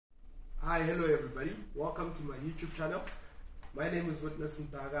Hi, hello everybody. Welcome to my YouTube channel. My name is Witness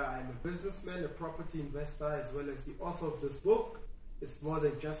Mdaka. I'm a businessman, a property investor, as well as the author of this book. It's more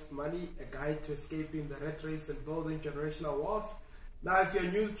than just money, a guide to escaping the rat race and building generational wealth. Now, if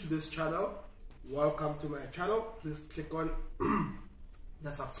you're new to this channel, welcome to my channel. Please click on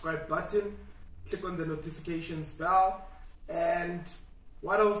the subscribe button, click on the notifications bell, and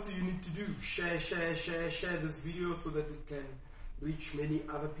what else do you need to do? Share this video so that it can reach many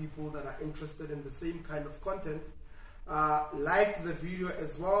other people that are interested in the same kind of content. Like the video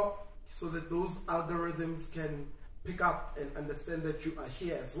as well so that those algorithms can pick up and understand that you are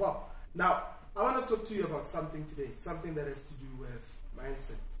here as well. Now, I want to talk to you about something today, something that has to do with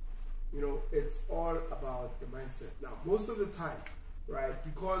mindset. You know, it's all about the mindset. Now, most of the time, right,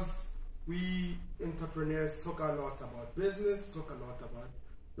 because we entrepreneurs talk a lot about business, talk a lot about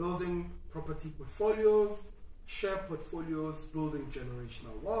building property portfolios, share portfolios, building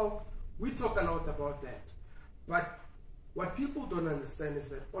generational wealth. We talk a lot about that. But what people don't understand is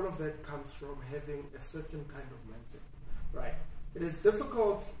that all of that comes from having a certain kind of mindset, right? It is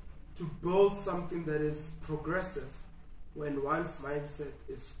difficult to build something that is progressive when one's mindset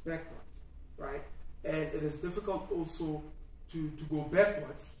is backwards, right? And it is difficult also to go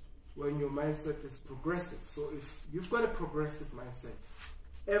backwards when your mindset is progressive. So if you've got a progressive mindset,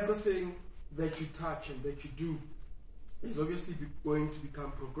 everything that you touch and that you do is obviously going to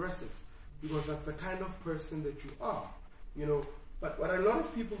become progressive, because that's the kind of person that you are, you know. But what a lot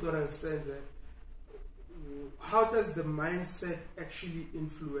of people don't understand is that how does the mindset actually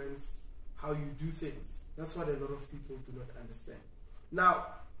influence how you do things? That's what a lot of people do not understand. Now,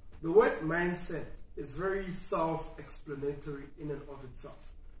 the word mindset is very self-explanatory in and of itself,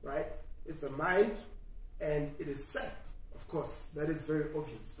 right? It's a mind and it is set. Of course, that is very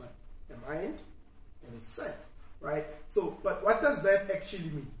obvious, but a mind and a set, right? So, but what does that actually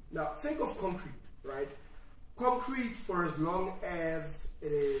mean? Now, think of concrete, right? Concrete, for as long as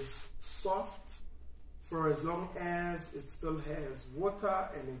it is soft, for as long as it still has water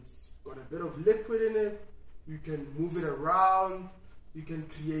and it's got a bit of liquid in it, you can move it around, you can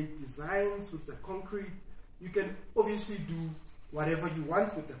create designs with the concrete, you can obviously do whatever you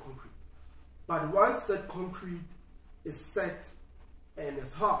want with the concrete. But once that concrete is set and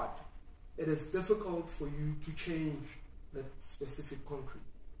it's hard, it is difficult for you to change that specific concrete.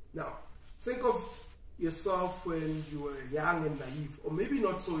 Now, think of yourself when you were young and naive, or maybe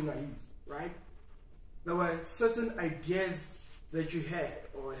not so naive, right? There were certain ideas that you had,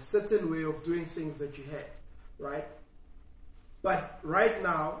 or a certain way of doing things that you had, right? But right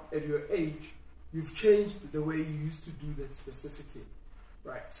now, at your age, you've changed the way you used to do that specific thing,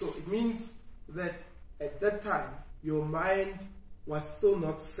 right? So it means that at that time, your mind was still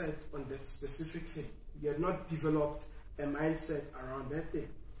not set on that specific thing. You had not developed a mindset around that thing.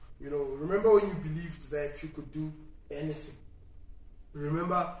 You know, remember when you believed that you could do anything?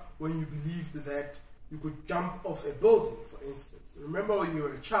 Remember when you believed that you could jump off a building, for instance? Remember when you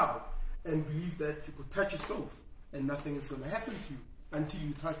were a child and believed that you could touch a stove and nothing is going to happen to you until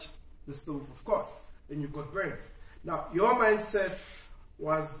you touched the stove, of course, and you got burnt. Now, your mindset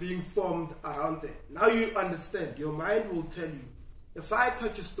was being formed around that. Now you understand. Your mind will tell you, if I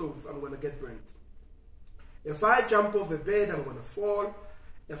touch a stove, I'm going to get burnt. If I jump off a bed, I'm going to fall.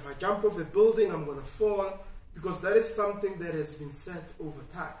 If I jump off a building, I'm going to fall, because that is something that has been set over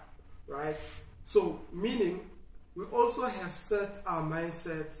time, right? So, meaning, we also have set our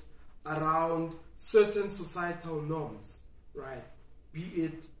mindsets around certain societal norms, right? Be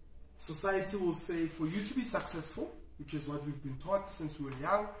it, society will say, for you to be successful, which is what we've been taught since we were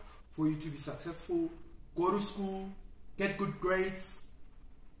young, for you to be successful, go to school, get good grades,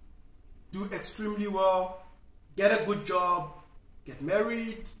 do extremely well, get a good job, get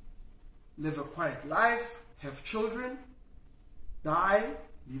married, live a quiet life, have children, die,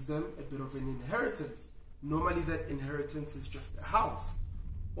 leave them a bit of an inheritance. Normally that inheritance is just a house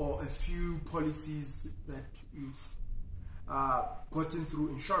or a few policies that you've gotten through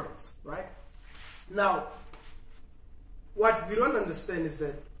insurance, right? Now, what we don't understand is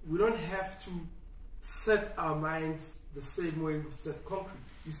that we don't have to set our minds the same way we set concrete.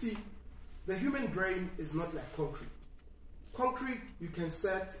 You see, the human brain is not like concrete. Concrete, you can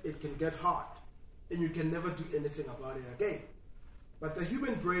set, it can get hard, and you can never do anything about it again. But the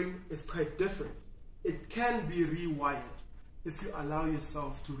human brain is quite different. It can be rewired if you allow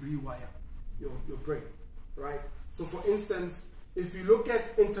yourself to rewire your brain, right? So for instance, if you look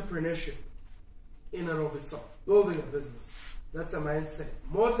at entrepreneurship in and of itself, building a business, that's a mindset.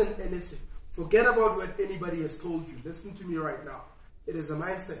 More than anything, forget about what anybody has told you. Listen to me right now. It is a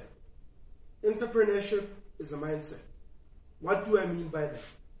mindset. Entrepreneurship is a mindset. What do I mean by that?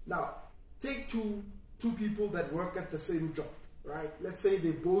 Now, take two people that work at the same job, right? Let's say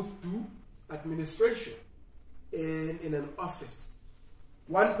they both do administration in an office.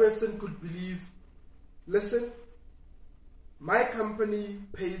 One person could believe, listen, my company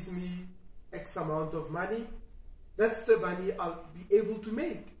pays me X amount of money. That's the money I'll be able to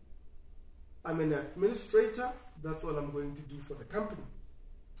make. I'm an administrator. That's all I'm going to do for the company.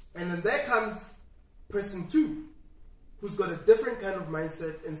 And then there comes person two, who's got a different kind of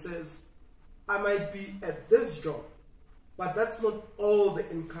mindset and says, I might be at this job, but that's not all the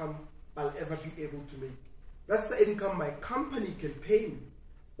income I'll ever be able to make. That's the income my company can pay me,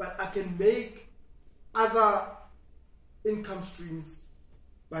 but I can make other income streams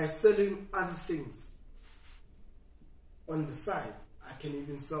by selling other things on the side. I can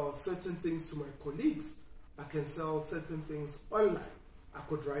even sell certain things to my colleagues. I can sell certain things online. I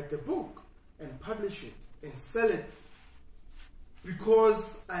could write a book and publish it and sell it,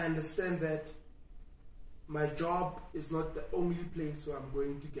 because I understand that my job is not the only place where I'm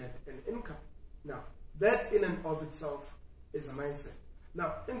going to get an income. Now, that in and of itself is a mindset.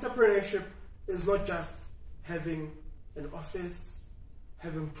 Now, entrepreneurship is not just having an office,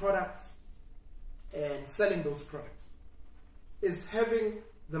 having products, and selling those products. It's having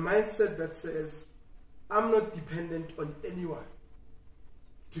the mindset that says, I'm not dependent on anyone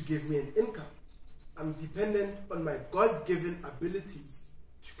to give me an income. I'm dependent on my God-given abilities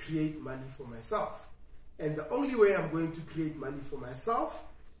to create money for myself. And the only way I'm going to create money for myself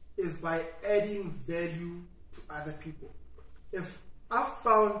is by adding value to other people. If I've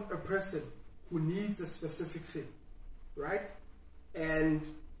found a person who needs a specific thing, right? And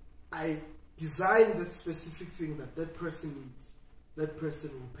I design the specific thing that that person needs, that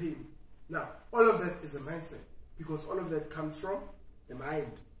person will pay me. Now, all of that is a mindset, because all of that comes from the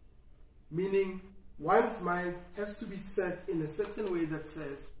mind. Meaning, one's mind has to be set in a certain way that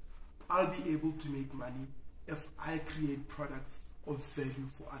says, I'll be able to make money if I create products of value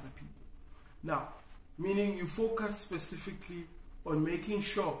for other people. Now, meaning you focus specifically on making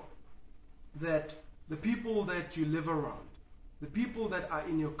sure that the people that you live around, the people that are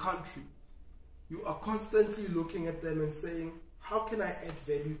in your country, you are constantly looking at them and saying, how can I add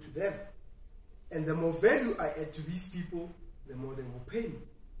value to them? And the more value I add to these people, the more they will pay me,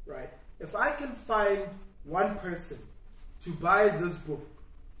 right? If I can find one person to buy this book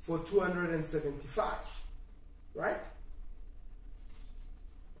for 275, right?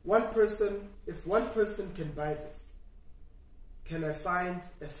 If one person can buy this, can I find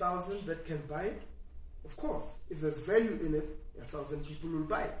 1,000 that can buy it? Of course. If there's value in it, 1,000 people will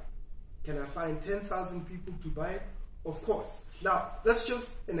buy it. Can I find 10,000 people to buy it? Of course. Now, that's just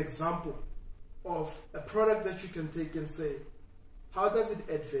an example of a product that you can take and say, how does it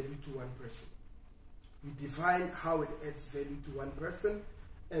add value to one person? You define how it adds value to one person,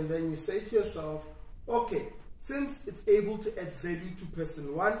 and then you say to yourself, okay, since it's able to add value to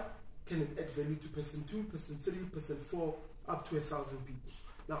person 1, can it add value to person 2, person 3, person 4, up to 1,000 people?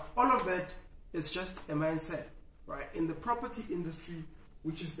 Now, all of that is just a mindset, right? In the property industry,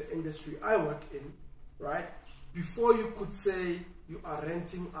 which is the industry I work in, right? Before you could say you are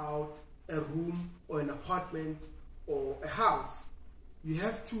renting out a room or an apartment or a house, you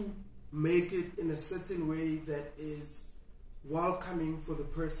have to make it in a certain way that is welcoming for the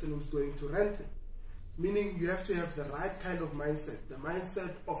person who's going to rent it. Meaning you have to have the right kind of mindset, the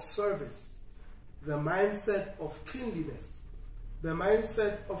mindset of service, the mindset of cleanliness, the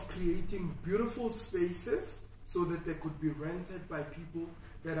mindset of creating beautiful spaces so that they could be rented by people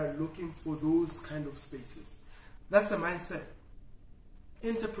that are looking for those kind of spaces. That's a mindset.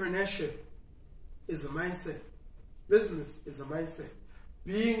 Entrepreneurship is a mindset. Business is a mindset.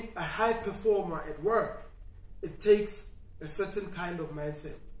 Being a high performer at work, it takes a certain kind of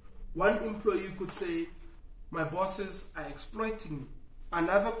mindset. One employee could say, my bosses are exploiting me.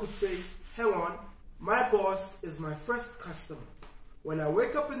 Another could say, hang on, my boss is my first customer. When I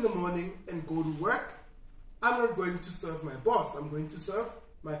wake up in the morning and go to work, I'm not going to serve my boss. I'm going to serve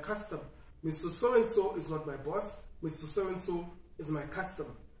my customer. Mr. So-and-so is not my boss. Mr. So-and-so is my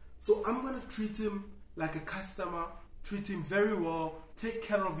customer. So I'm going to treat him like a customer, treat him very well, take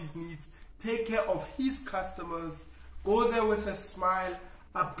care of his needs, take care of his customers, go there with a smile,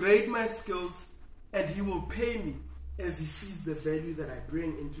 upgrade my skills, and he will pay me as he sees the value that I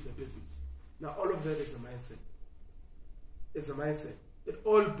bring into the business. Now, all of that is a mindset. It's a mindset. It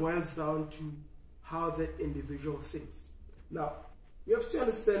all boils down to how that individual thinks. Now, you have to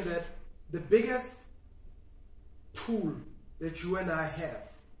understand that the biggest tool that you and I have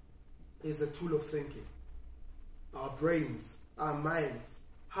is a tool of thinking. Our brains, our minds.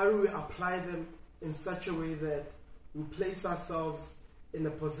 How do we apply them in such a way that we place ourselves in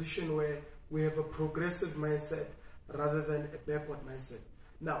a position where we have a progressive mindset rather than a backward mindset.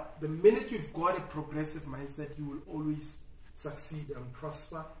 Now, the minute you've got a progressive mindset, you will always succeed and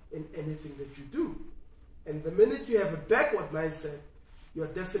prosper in anything that you do. And the minute you have a backward mindset, you are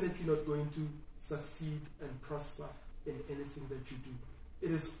definitely not going to succeed and prosper in anything that you do.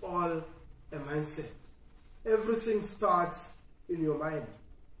 It is all a mindset. Everything starts in your mind.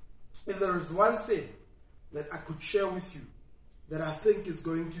 If there is one thing that I could share with you that I think is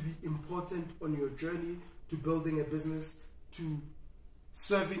going to be important on your journey to building a business, to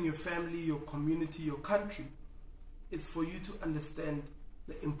serving your family, your community, your country, is for you to understand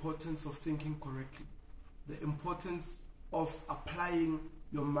the importance of thinking correctly, the importance of applying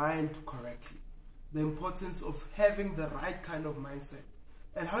your mind correctly, the importance of having the right kind of mindset.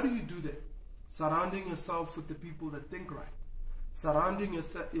 And how do you do that? Surrounding yourself with the people that think right, surrounding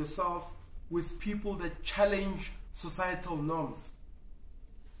yourself with people that challenge societal norms,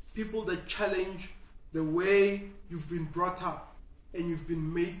 people that challenge the way you've been brought up and you've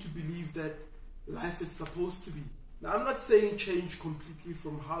been made to believe that life is supposed to be. Now, I'm not saying change completely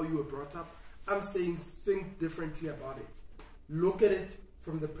from how you were brought up. I'm saying think differently about it. Look at it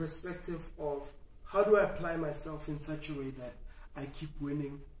from the perspective of, how do I apply myself in such a way that I keep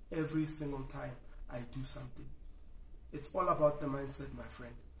winning every single time I do something? It's all about the mindset, my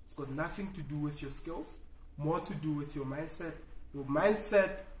friend. It's got nothing to do with your skills, more to do with your mindset. Your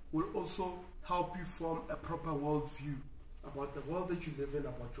mindset will also help you form a proper worldview about the world that you live in,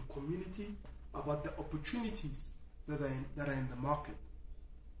 about your community, about the opportunities that are in the market.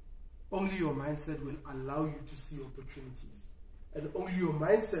 Only your mindset will allow you to see opportunities. And only your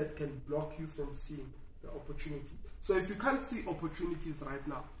mindset can block you from seeing the opportunity. So if you can't see opportunities right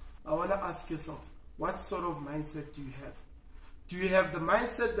now, I want to ask yourself, what sort of mindset do you have? Do you have the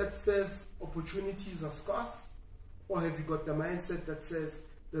mindset that says opportunities are scarce? Or have you got the mindset that says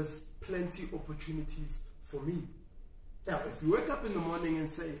there's plenty opportunities for me? Now, if you wake up in the morning and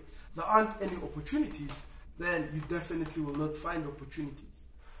say there aren't any opportunities, then you definitely will not find opportunities.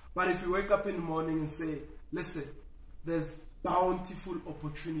 But if you wake up in the morning and say, listen, there's bountiful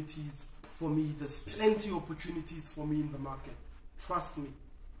opportunities for me, there's plenty opportunities for me in the market, trust me,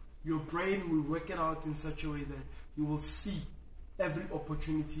 your brain will work it out in such a way that you will see every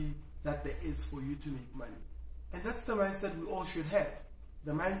opportunity that there is for you to make money. And that's the mindset we all should have,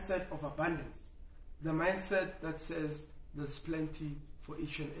 the mindset of abundance, the mindset that says there's plenty for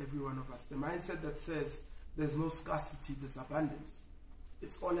each and every one of us, the mindset that says there's no scarcity, there's abundance.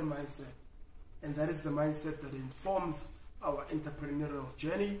 It's all a mindset, and that is the mindset that informs our entrepreneurial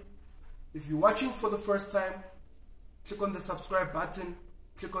journey. If you're watching for the first time, click on the subscribe button,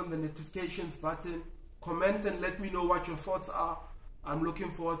 click on the notifications button, comment and let me know what your thoughts are. I'm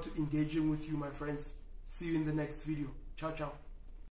looking forward to engaging with you, my friends. See you in the next video. Ciao, ciao.